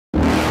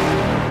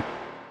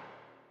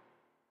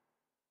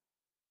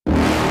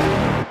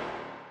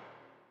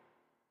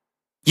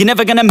You're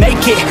never gonna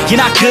make it, you're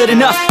not good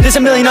enough. There's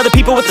a million other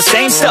people with the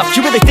same stuff.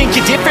 You really think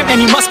you're different?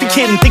 Man, you must be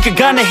kidding. Think you're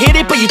gonna hit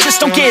it, but you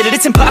just don't get it.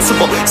 It's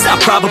impossible, it's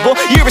not probable,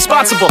 you're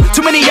irresponsible.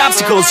 Too many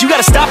obstacles, you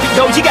gotta stop it,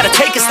 yo. You gotta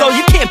take it slow,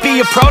 you can't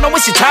be a pro. Don't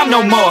waste your time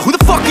no more. Who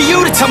the fuck are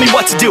you to tell me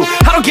what to do?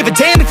 I don't give a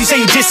damn if you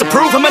say you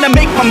disapprove. I'm gonna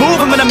make my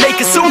move, I'm gonna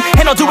make it soon.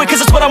 And I'll do it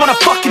cause it's what I wanna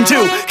fucking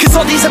do. Cause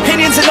all these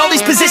opinions and all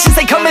these positions,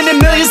 they come in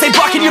millions, they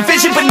blocking your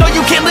vision. But no,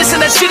 you can't listen,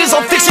 that shit is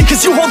all fiction.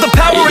 Cause you hold the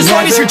power as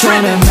long as you're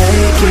driven.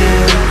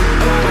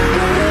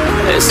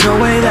 There's no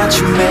way that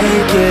you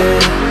make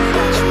it.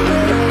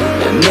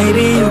 And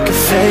maybe you can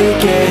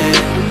fake it,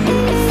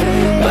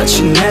 but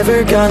you're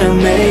never gonna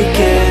make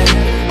it.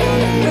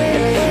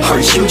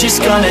 Are you just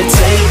gonna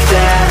take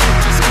that?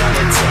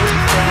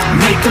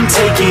 Make them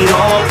take it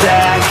all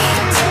back.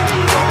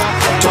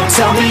 Don't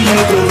tell me you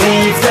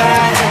believe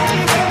that.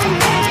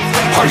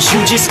 Are you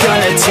just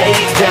gonna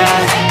take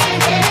that?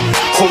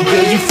 Or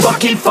will you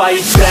fucking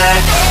fight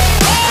back?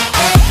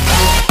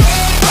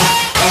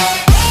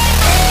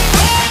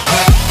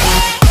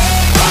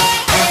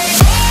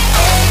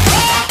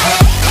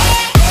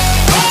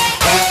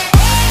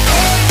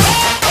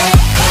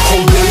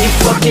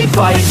 Fucking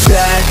fight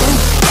back.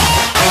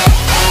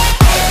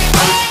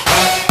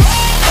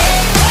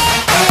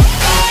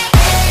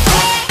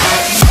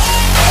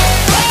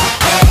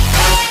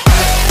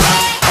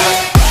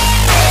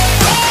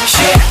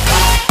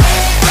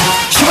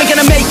 You ain't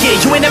gonna make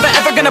it, you ain't never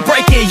ever gonna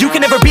break it. You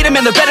can never beat them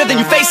and they're better than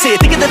you face it.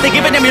 Thinking that they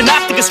give a damn, you're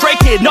not thinking straight,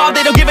 kid. No,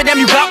 they don't give a damn,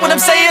 you got what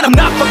I'm saying? I'm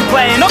not fucking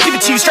playing, I'll give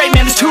it to you straight,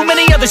 man. There's too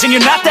many others and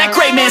you're not that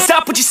great, man.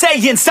 Stop what you're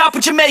saying, stop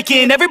what you're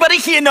making.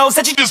 Everybody here knows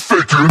that you just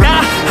faking.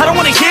 Nah, I don't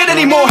wanna hear it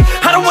anymore,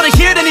 I don't wanna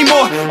hear it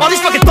anymore. All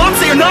these fucking thoughts,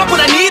 they are not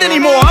what I need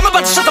anymore. I'm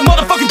about to shut the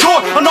motherfucking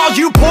door on all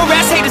you poor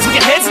ass haters with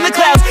your heads in the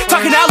clouds,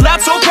 talking out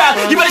loud so proud.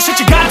 You better shut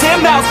your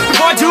goddamn mouth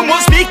before I do more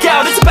speak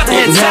out. It's about to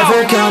head south.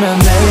 Never gonna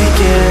make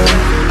it.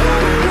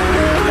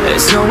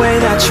 There's no way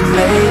that you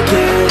make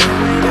it.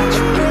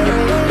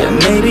 And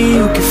maybe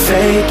you can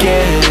fake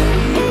it,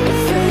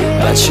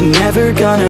 but you're never gonna